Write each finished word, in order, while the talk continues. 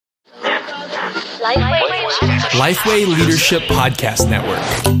Lifeway Leadership Podcast Network.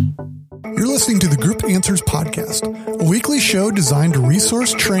 You're listening to the Group Answers Podcast, a weekly show designed to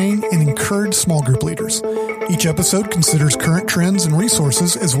resource, train, and encourage small group leaders. Each episode considers current trends and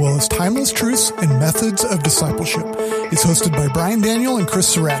resources, as well as timeless truths and methods of discipleship. It's hosted by Brian Daniel and Chris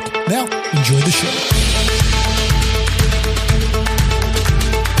Surratt. Now, enjoy the show.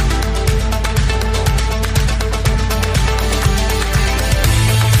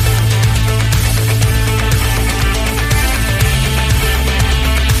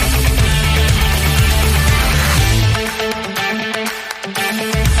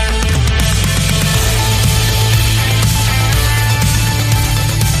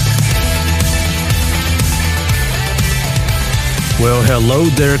 Well, hello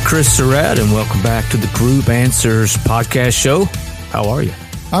there, Chris Surratt, and welcome back to the Group Answers podcast show. How are you?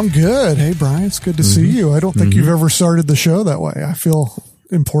 I'm good. Hey, Brian, it's good to see you. I don't think you've ever started the show that way. I feel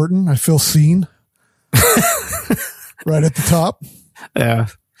important. I feel seen right at the top. Yeah.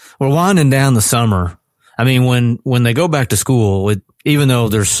 We're winding down the summer. I mean, when they go back to school, even though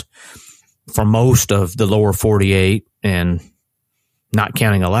there's, for most of the lower 48 and not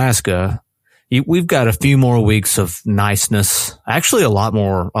counting Alaska, we've got a few more weeks of niceness. Actually, a lot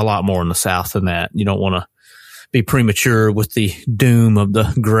more in the South than that. You don't want to be premature with the doom of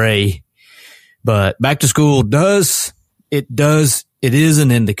the gray, but back to school is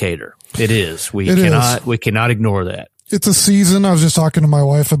an indicator. It is. We cannot ignore that. It's a season. I was just talking to my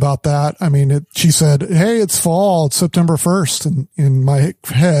wife about that. I mean, she said, "Hey, it's fall. It's September 1st." And in my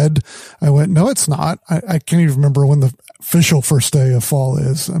head, I went, "No, it's not. I can't even remember when the official first day of fall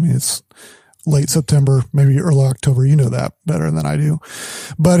is. I mean, it's late September, maybe early October. You know that better than I do.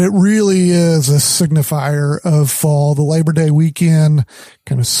 But it really is a signifier of fall. The Labor Day weekend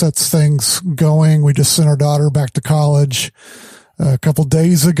kind of sets things going. We just sent our daughter back to college a couple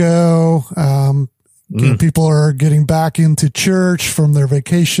days ago. People are getting back into church from their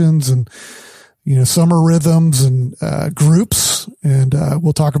vacations and, summer rhythms and groups. And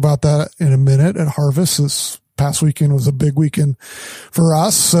we'll talk about that in a minute at Harvest. This past weekend was a big weekend for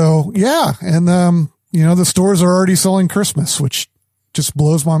us. So yeah. And, the stores are already selling Christmas, which just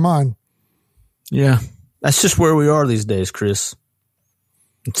blows my mind. Yeah. That's just where we are these days, Chris.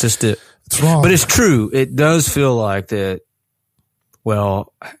 It's just it. It's wrong. But it's true. It does feel like that.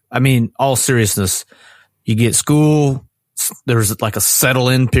 Well, I mean, all seriousness, you get school, there's like a settle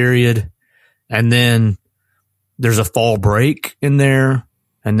in period, and then there's a fall break in there,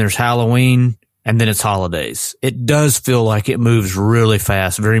 and there's Halloween, and then it's holidays. It does feel like it moves really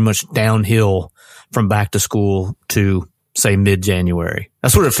fast, very much downhill from back to school to, say, mid-January.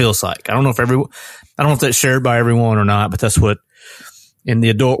 That's what it feels like. I don't know if that's shared by everyone or not, but that's what, in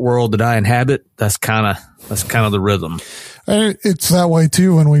the adult world that I inhabit, that's kind of the rhythm. And it's that way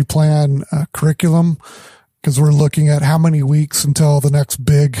too when we plan curriculum, because we're looking at how many weeks until the next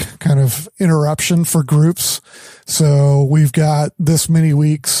big kind of interruption for groups. So we've got this many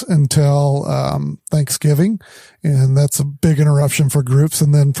weeks until Thanksgiving, and that's a big interruption for groups.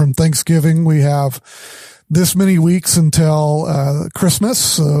 And then from Thanksgiving, we have this many weeks until Christmas.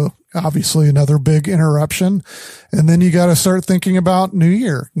 So obviously another big interruption. And then you got to start thinking about New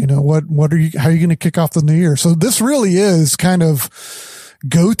Year. How are you going to kick off the New Year? So this really is kind of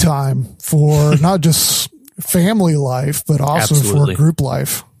go time for not just family life, but also for group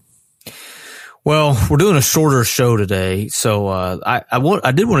life. Well, we're doing a shorter show today. So,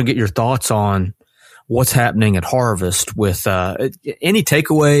 I did want to get your thoughts on what's happening at Harvest with, any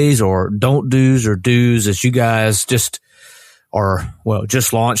takeaways or don't do's or do's as you guys just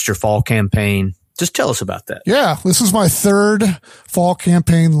launched your fall campaign. Just tell us about that. Yeah, this is my third fall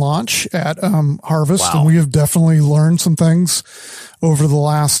campaign launch at Harvest, wow. And we have definitely learned some things over the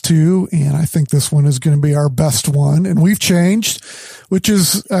last two, and I think this one is going to be our best one. And we've changed, which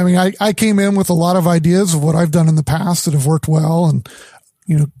is, I came in with a lot of ideas of what I've done in the past that have worked well, and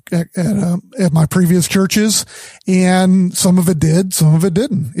at my previous churches, and some of it did, some of it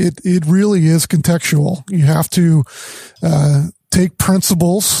didn't. It really is contextual. You have to take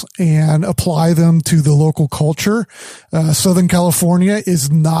principles and apply them to the local culture. Southern California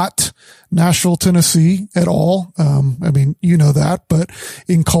is not Nashville, Tennessee at all. That, but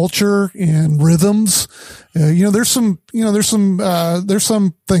in culture and rhythms, there's some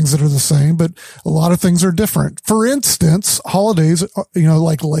things that are the same, but a lot of things are different. For instance, holidays,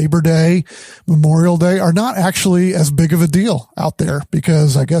 like Labor Day, Memorial Day are not actually as big of a deal out there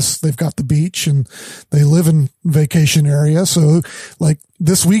because I guess they've got the beach and they live in vacation area. So like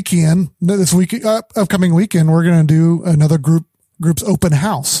upcoming weekend, we're going to do another group's open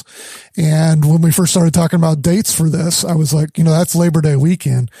house. And when we first started talking about dates for this, I was like, that's Labor Day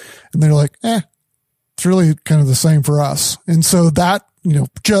weekend. And they're like, It's really kind of the same for us. And so that,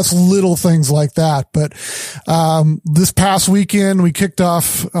 just little things like that. But, this past weekend, we kicked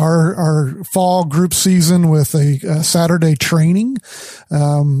off our fall group season with a Saturday training.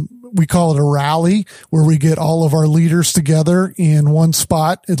 We call it a rally, where we get all of our leaders together in one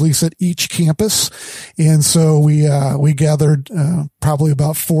spot, at least at each campus. And so we gathered, probably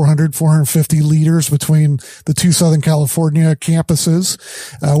about 450 leaders between the two Southern California campuses.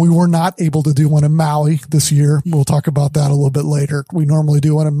 We were not able to do one in Maui this year. We'll talk about that a little bit later. We normally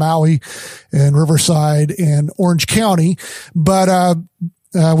do one in Maui and Riverside and Orange County, but,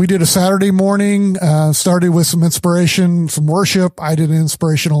 we did a Saturday morning, started with some inspiration, some worship. I did an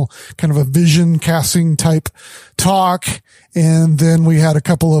inspirational kind of a vision casting type talk. And then we had a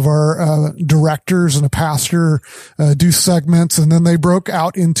couple of our, directors and a pastor, do segments. And then they broke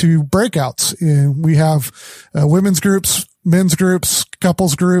out into breakouts. And we have, women's groups, men's groups,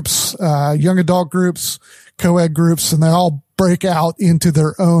 couples groups, young adult groups, co-ed groups, and they all break out into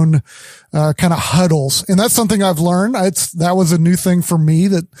their own kind of huddles. And that's something I've learned. That was a new thing for me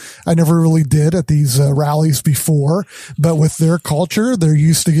that I never really did at these rallies before. But with their culture, they're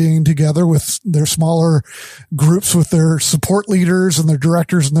used to getting together with their smaller groups with their support leaders and their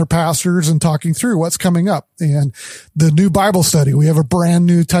directors and their pastors and talking through what's coming up. And the new Bible study, we have a brand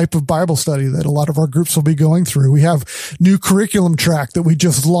new type of Bible study that a lot of our groups will be going through. We have new curriculum track that we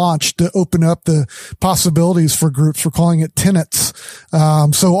just launched to open up the possibilities for groups. We're calling it Tenets.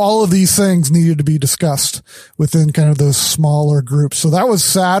 So all of these things needed to be discussed within kind of those smaller groups. So that was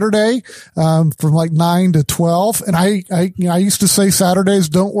Saturday, from like 9 to 12. And I used to say Saturdays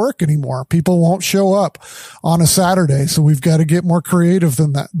don't work anymore. People won't show up on a Saturday. So we've got to get more creative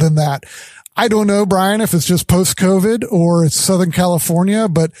than that. I don't know, Brian, if it's just post-COVID or it's Southern California,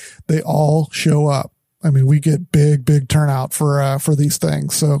 but they all show up. I mean, we get big turnout for these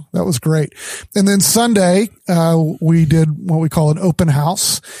things. So that was great. And then Sunday, we did what we call an open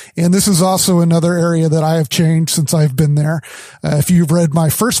house. And this is also another area that I have changed since I've been there. If you've read my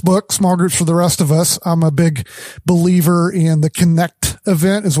first book, Small Groups for the Rest of Us, I'm a big believer in the Connect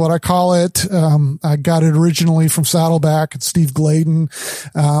event is what I call it. I got it originally from Saddleback and Steve Gladen.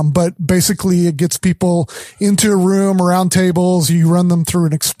 But basically it gets people into a room around tables. You run them through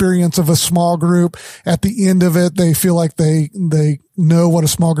an experience of a small group. At the end of it, they feel like they know what a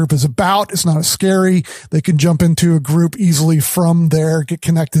small group is about. It's not as scary. They can jump into a group easily from there, get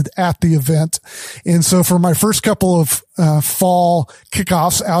connected at the event. And so for my first couple of fall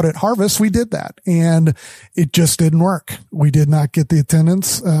kickoffs out at Harvest, we did that, and it just didn't work. We did not get the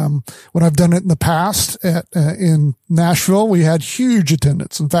attendance. When I've done it in the past in Nashville, we had huge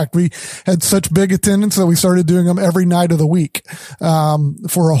attendance. In fact, we had such big attendance that we started doing them every night of the week,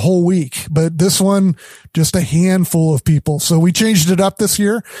 for a whole week. But this one, just a handful of people. So we changed it up this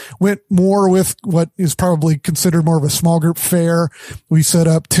year, went more with what is probably considered more of a small group fair. We set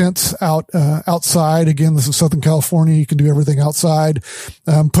up tents outside. Again, this is Southern California. You can do everything outside.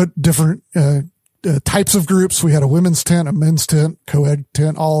 Put different, types of groups. We had a women's tent, a men's tent, co-ed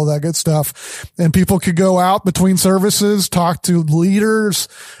tent, all of that good stuff. And people could go out between services, talk to leaders,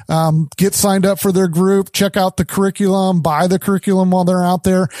 get signed up for their group, check out the curriculum, buy the curriculum while they're out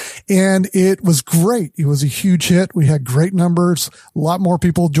there. And it was great. It was a huge hit. We had great numbers, a lot more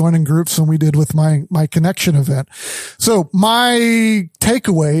people joining groups than we did with my Connection event. So my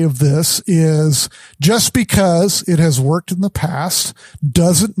takeaway of this is just because it has worked in the past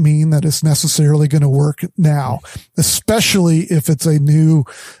doesn't mean that it's necessarily going to work now, especially if it's a new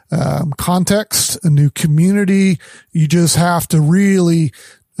context, a new community. You just have to really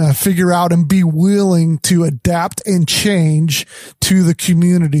figure out and be willing to adapt and change to the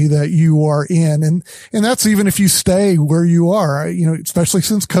community that you are in. And that's even if you stay where you are, especially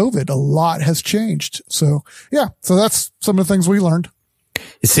since COVID, a lot has changed. So yeah, so that's some of the things we learned.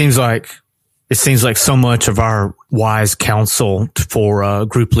 It seems like so much of our wise counsel for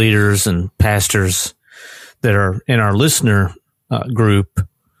group leaders and pastors that are in our listener group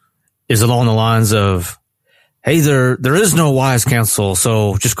is along the lines of, hey, there is no wise counsel,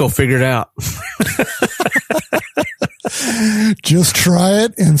 so just go figure it out. Just try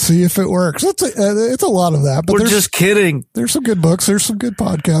it and see if it works. It's a lot of that. But we're just kidding. There's some good books. There's some good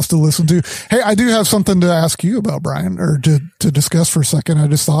podcasts to listen to. Hey, I do have something to ask you about, Brian, or to discuss for a second. I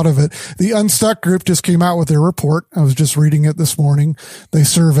just thought of it. The Unstuck group just came out with their report. I was just reading it this morning. They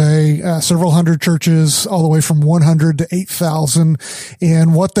survey several hundred churches, all the way from 100 to 8,000.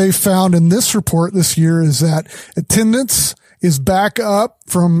 And what they found in this report this year is that attendance is back up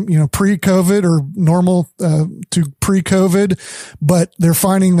from, pre-COVID or normal, to pre-COVID, but they're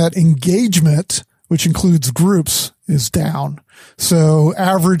finding that engagement, which includes groups, is down. So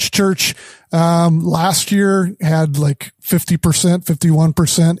average church, last year had like 50%,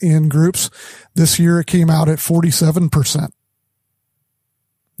 51% in groups. This year it came out at 47%.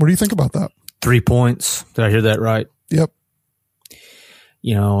 What do you think about that? 3 points. Did I hear that right? Yep.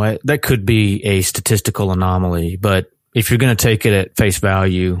 You know, that could be a statistical anomaly, but if you're going to take it at face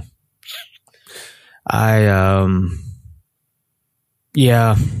value, I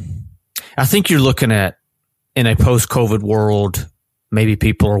think you're looking at, in a post-COVID world, maybe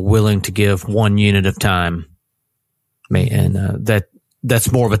people are willing to give 1 unit of time. And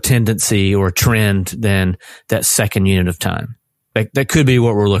that's more of a tendency or a trend than that second unit of time. That could be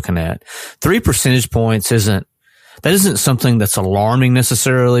what we're looking at. 3 percentage points isn't something that's alarming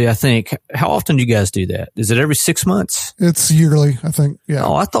necessarily. I think, how often do you guys do that? Is it every 6 months? It's yearly, I think. Yeah.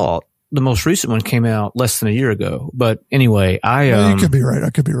 Oh, I thought the most recent one came out less than a year ago. But anyway, you could be right.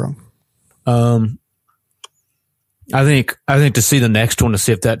 I could be wrong. I think to see the next one, to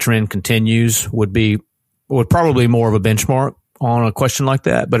see if that trend continues, would probably more of a benchmark on a question like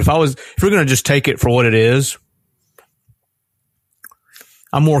that. But if we're going to just take it for what it is,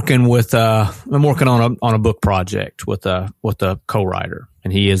 I'm working on a book project with a co-writer,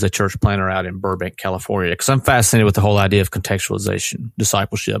 and he is a church planner out in Burbank, California, because I'm fascinated with the whole idea of contextualization,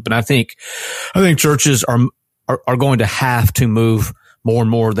 discipleship. And I think churches are going to have to move more and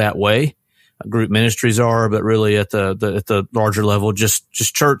more that way. Group ministries are, but really at the larger level, just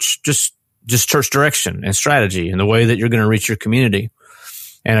church direction and strategy and the way that you're going to reach your community.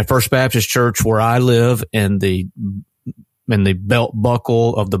 And at First Baptist Church, where I live in the belt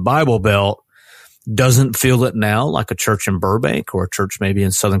buckle of the Bible Belt, doesn't feel it now like a church in Burbank or a church maybe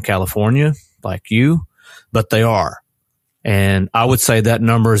in Southern California like you, but they are. And I would say that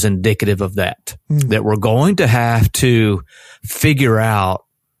number is indicative of that we're going to have to figure out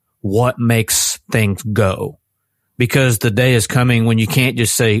what makes things go, because the day is coming when you can't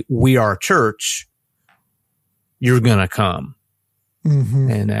just say, we are a church. You're going to come.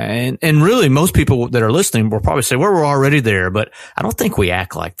 Mm-hmm. And really most people that are listening will probably say, well, we're already there, but I don't think we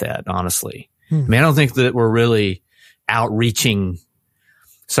act like that, honestly. I mean, I don't think that we're really outreaching.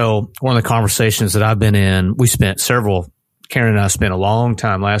 So one of the conversations that I've been in, Karen and I spent a long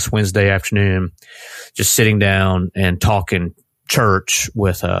time last Wednesday afternoon just sitting down and talking church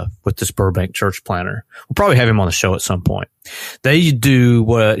with this Burbank church planner. We'll probably have him on the show at some point. They do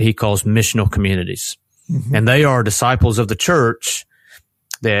what he calls missional communities. Mm-hmm. And they are disciples of the church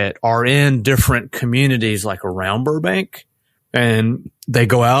that are in different communities like around Burbank, and they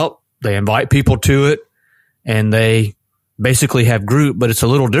go out, they invite people to it, and they basically have group. But it's a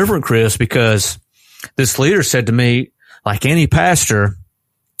little different, Chris, because this leader said to me, like any pastor,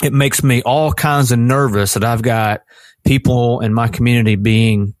 it makes me all kinds of nervous that I've got people in my community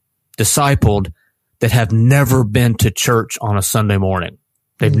being discipled that have never been to church on a Sunday morning.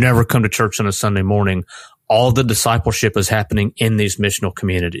 They've never come to church on a Sunday morning. All the discipleship is happening in these missional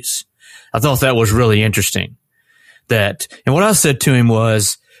communities. I thought that was really interesting. And what I said to him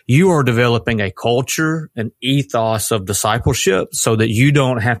was, you are developing a culture, an ethos of discipleship so that you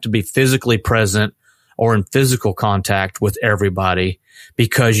don't have to be physically present or in physical contact with everybody,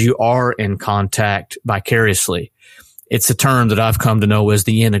 because you are in contact vicariously. It's a term that I've come to know as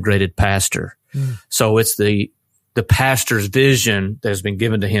the integrated pastor. So it's the pastor's vision that has been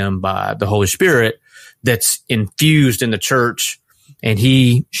given to him by the Holy Spirit that's infused in the church, and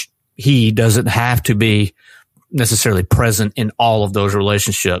he doesn't have to be necessarily present in all of those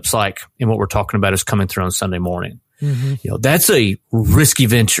relationships, like in what we're talking about is coming through on Sunday morning. Mm-hmm. That's a risky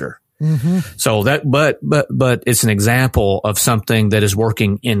venture. Mm-hmm. So but it's an example of something that is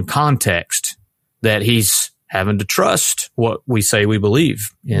working in context, that he's having to trust what we say we believe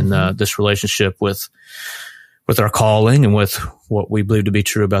in this relationship with our calling and with what we believe to be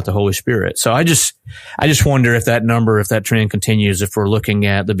true about the Holy Spirit. So I just wonder if that trend continues, if we're looking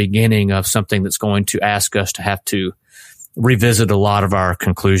at the beginning of something that's going to ask us to have to revisit a lot of our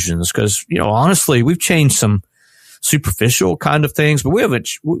conclusions. Because, honestly, we've changed some superficial kind of things, but we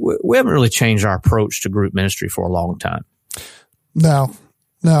haven't really changed our approach to group ministry for a long time. No,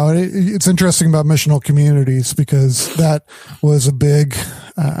 it's interesting about missional communities, because that was a big,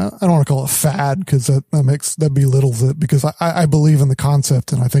 I don't want to call it fad, because that belittles it, because I believe in the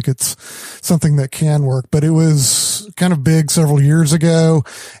concept and I think it's something that can work, but it was kind of big several years ago,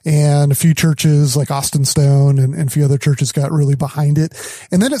 and a few churches like Austin Stone and a few other churches got really behind it.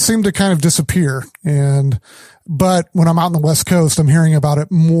 And then it seemed to kind of disappear. But when I'm out on the West Coast, I'm hearing about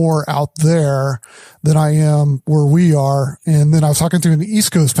it more out there than I am where we are. And then I was talking to an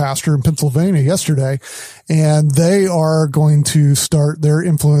East Coast pastor in Pennsylvania yesterday, and they are going to start their they're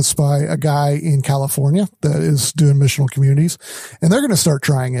influenced by a guy in California that is doing missional communities, and they're going to start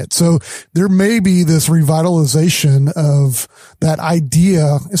trying it. So there may be this revitalization of that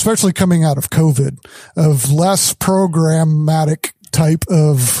idea, especially coming out of COVID, of less programmatic type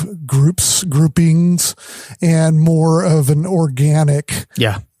of groupings, and more of an organic,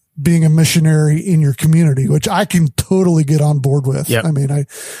 being a missionary in your community, which I can totally get on board with. Yep. I mean,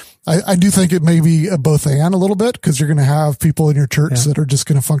 I do think it may be a both and a little bit, because you're going to have people in your church that are just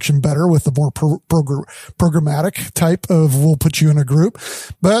going to function better with the more programmatic type of, we'll put you in a group.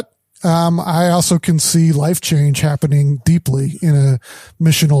 But I also can see life change happening deeply in a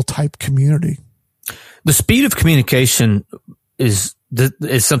missional type community. The speed of communication is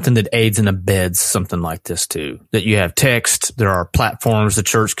something that aids and abets something like this too. That you have text, there are platforms the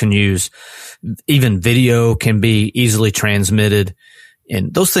church can use, even video can be easily transmitted.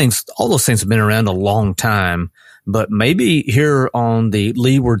 And those things, all those things have been around a long time, but maybe here on the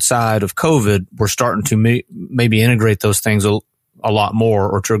leeward side of COVID, we're starting to maybe integrate those things a lot more,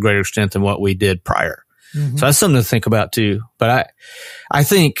 or to a greater extent than what we did prior. Mm-hmm. So that's something to think about too. But I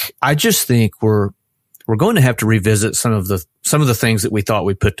just think we're going to have to revisit some of the things that we thought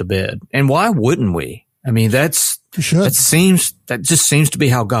we put to bed. And why wouldn't we? I mean, that just seems to be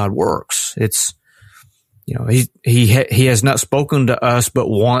how God works. It's, he has not spoken to us but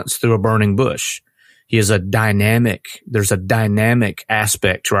once through a burning bush. There's a dynamic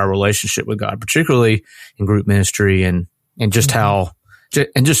aspect to our relationship with God, particularly in group ministry and just how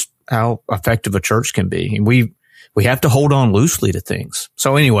effective a church can be. And we have to hold on loosely to things.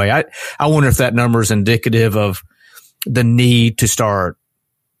 So anyway, I wonder if that number is indicative of the need to start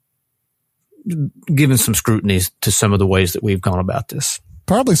giving some scrutiny to some of the ways that we've gone about this.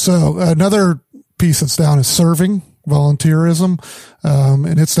 Probably so. Another piece that's down is serving, volunteerism,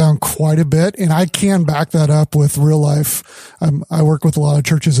 and it's down quite a bit. And I can back that up with real life. I work with a lot of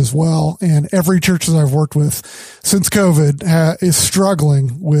churches as well, and every church that I've worked with since COVID is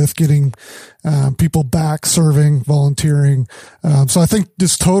struggling with getting people back serving, volunteering. So I think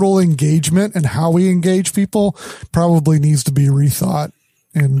this total engagement and how we engage people probably needs to be rethought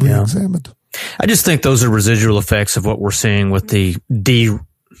and re-examined. I just think those are residual effects of what we're seeing with the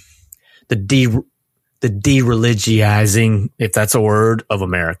de-religizing, if that's a word, of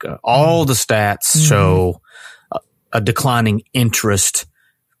America. All the stats show a declining interest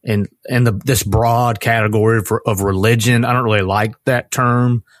in this broad category of religion. I don't really like that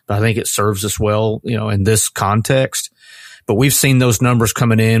term, but I think it serves us well, in this context. But we've seen those numbers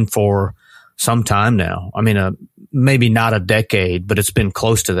coming in for some time now. I mean, maybe not a decade, but it's been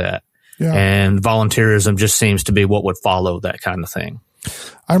close to that. Yeah. And volunteerism just seems to be what would follow that kind of thing.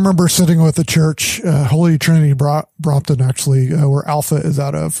 I remember sitting with a church, Holy Trinity Brompton, actually, where Alpha is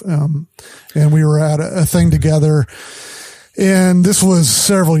out of. And we were at a thing together, and this was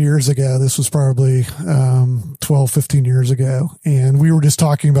several years ago. This was probably 12, 15 years ago. And we were just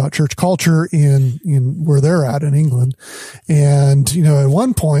talking about church culture in where they're at in England. And, at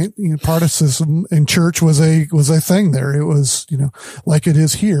one point, Protestantism in church was a thing there. It was, like it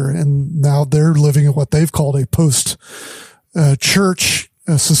is here. And now they're living in what they've called a post church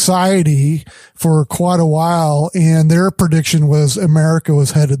society for quite a while, and their prediction was America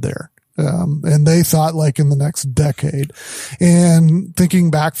was headed there. And they thought like in the next decade. And thinking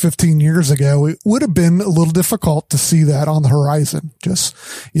back 15 years ago, it would have been a little difficult to see that on the horizon. Just,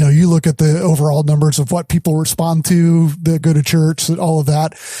 you look at the overall numbers of what people respond to that go to church, all of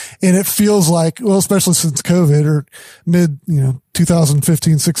that. And it feels like, well, especially since COVID or mid,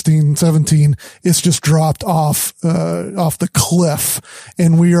 2015, 16, 17, it's just dropped off the cliff.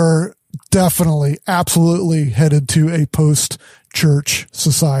 And we are definitely, absolutely headed to a post-church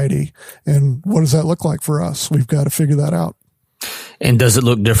society. And what does that look like for us? We've got to figure that out. And does it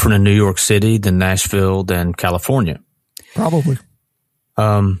look different in New York City than Nashville than California? Probably.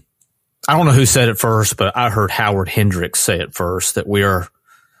 I don't know who said it first, but I heard Howard Hendricks say it first, that we are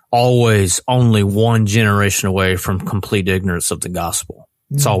always only one generation away from complete ignorance of the gospel.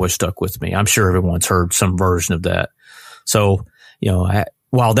 It's always stuck with me. I'm sure everyone's heard some version of that. So,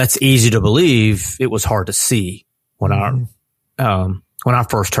 while that's easy to believe, it was hard to see when I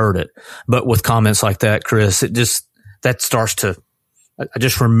first heard it. But with comments like that, Chris, I just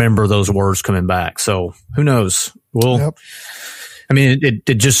remember those words coming back. So who knows? Well, I mean,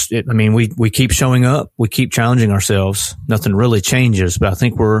 we keep showing up. We keep challenging ourselves. Nothing really changes, but I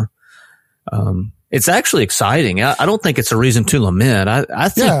think it's actually exciting. I don't think it's a reason to lament. I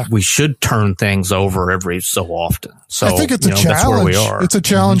think we should turn things over every so often. So I think it's a challenge. That's where we are. It's a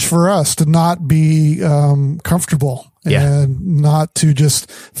challenge for us to not be comfortable and not to just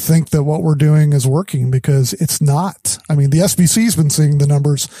think that what we're doing is working, because it's not. I mean, the SBC's been seeing the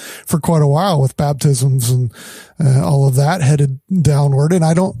numbers for quite a while with baptisms and all of that headed downward. And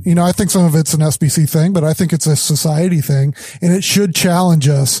I think some of it's an SBC thing, but I think it's a society thing, and it should challenge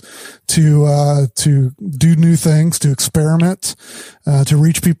us to do new things, to experiment, to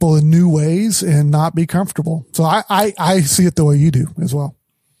reach people in new ways and not be comfortable. So I see it the way you do as well.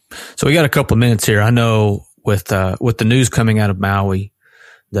 So we got a couple of minutes here. I know with the news coming out of Maui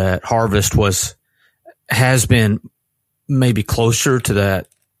that Harvest has been maybe closer to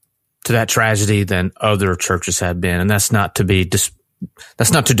that tragedy than other churches have been. And that's not to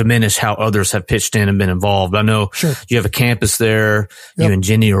diminish how others have pitched in and been involved. I know you have a campus there. Yep. You and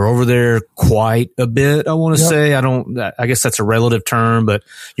Jenny are over there quite a bit, I want to say. I guess that's a relative term, but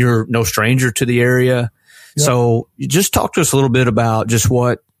you're no stranger to the area. Yep. So just talk to us a little bit about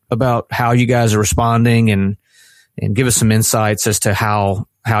about how you guys are responding, and give us some insights as to how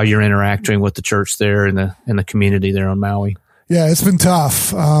you're interacting with the church there and the community there on Maui. Yeah, it's been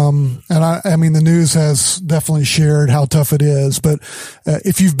tough. And I mean, the news has definitely shared how tough it is, but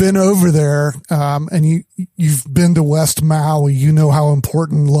if you've been over there, and you've been to West Maui, you know how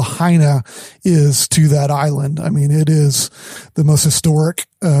important Lahaina is to that island. I mean, it is the most historic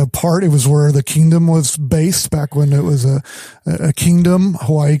part. It was where the kingdom was based back when it was a kingdom,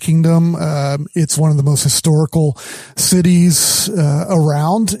 Hawaii kingdom. It's one of the most historical cities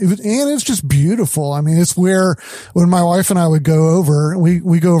around, and it's just beautiful. I mean, it's where when my wife and I would go over,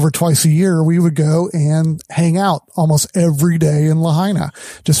 we go over twice a year, we would go and hang out almost every day in Lahaina,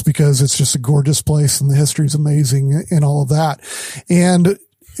 just because it's just a gorgeous place and the history is amazing and all of that. And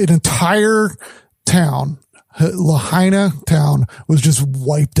an entire town, Lahaina town, was just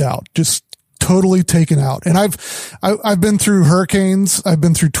wiped out, just totally taken out. And I've been through hurricanes. I've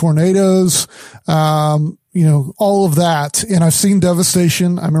been through tornadoes, all of that. And I've seen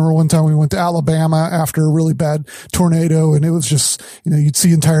devastation. I remember one time we went to Alabama after a really bad tornado, and it was just, you'd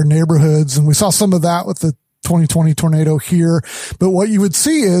see entire neighborhoods, and we saw some of that with the 2020 tornado here. But what you would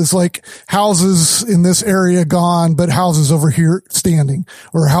see is like houses in this area gone, but houses over here standing,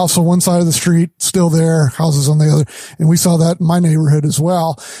 or a house on one side of the street still there, houses on the other. And we saw that in my neighborhood as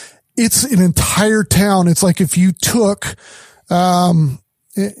well. It's an entire town. It's like if you took,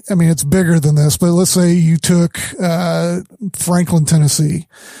 it's bigger than this, but let's say you took, Franklin, Tennessee,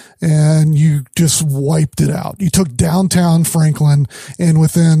 and you just wiped it out. You took downtown Franklin, and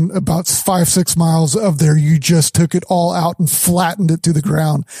within about 5-6 miles of there, you just took it all out and flattened it to the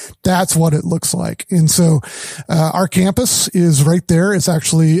ground. That's what it looks like. And so, our campus is right there. It's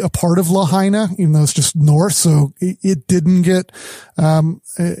actually a part of Lahaina, even though it's just north. So it didn't get,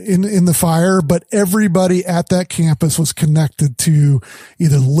 in the fire, but everybody at that campus was connected to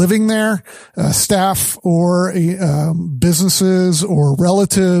either living there, staff, or, businesses or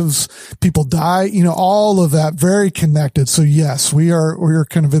relatives. People die, all of that, very connected. So yes, we're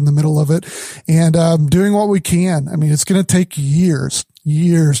kind of in the middle of it, and doing what we can. I mean, it's going to take years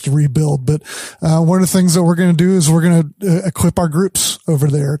to rebuild, but one of the things that we're going to do is we're going to equip our groups over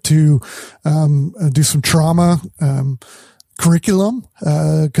there to do some trauma curriculum,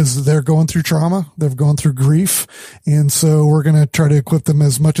 because they're going through trauma, they've gone through grief. And so we're going to try to equip them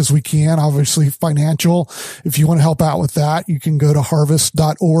as much as we can. Obviously financial. If you want to help out with that, you can go to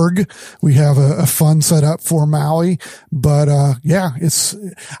harvest.org. We have a fund set up for Maui, but,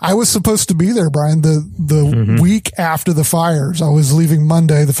 I was supposed to be there, Brian, the week after the fires. I was leaving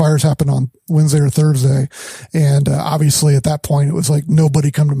Monday. The fires happened on Wednesday or Thursday. And, obviously at that point it was like nobody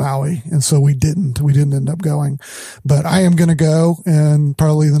come to Maui. And so we didn't end up going, but I am going to go in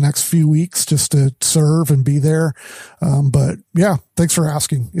probably the next few weeks just to serve and be there. But yeah, thanks for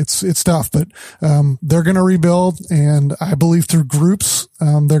asking. It's tough, but, they're going to rebuild, and I believe through groups,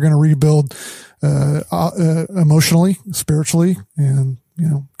 they're going to rebuild, emotionally, spiritually, and,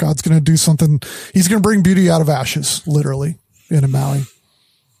 God's going to do something. He's going to bring beauty out of ashes, literally, in Maui.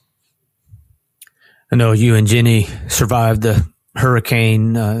 I know you and Jenny survived the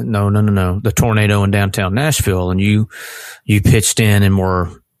hurricane, the tornado in downtown Nashville, and you pitched in and were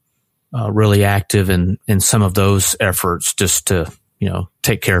really active in some of those efforts just to,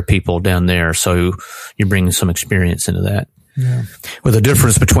 take care of people down there. So you're bringing some experience into that. Yeah. With the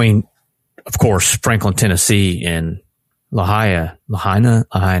difference between, of course, Franklin, Tennessee and Lahaina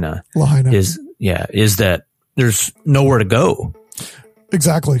is that there's nowhere to go.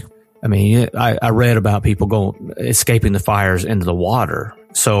 Exactly. I mean, I read about people escaping the fires into the water.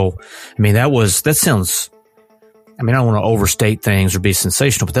 So, I mean, that sounds, I don't want to overstate things or be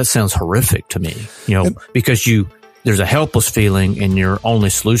sensational, but that sounds horrific to me, because there's a helpless feeling and your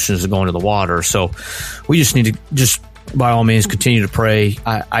only solution is to go into the water. So we just need to by all means, continue to pray.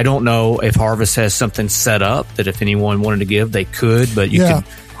 I don't know if Harvest has something set up that if anyone wanted to give, they could, but you can.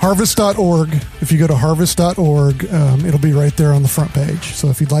 Harvest.org. If you go to harvest.org, it'll be right there on the front page. So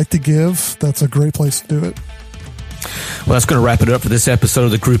if you'd like to give, that's a great place to do it. Well, that's going to wrap it up for this episode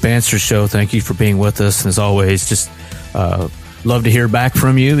of the Group Answer Show. Thank you for being with us. And as always, just love to hear back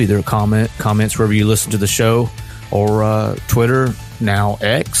from you, either comments wherever you listen to the show, or Twitter, now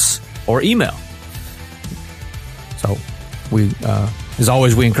X, or email. So as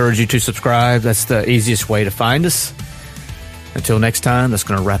always, we encourage you to subscribe. That's the easiest way to find us. Until next time, that's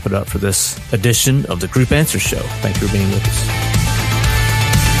going to wrap it up for this edition of the Group Answer Show. Thank you for being with us.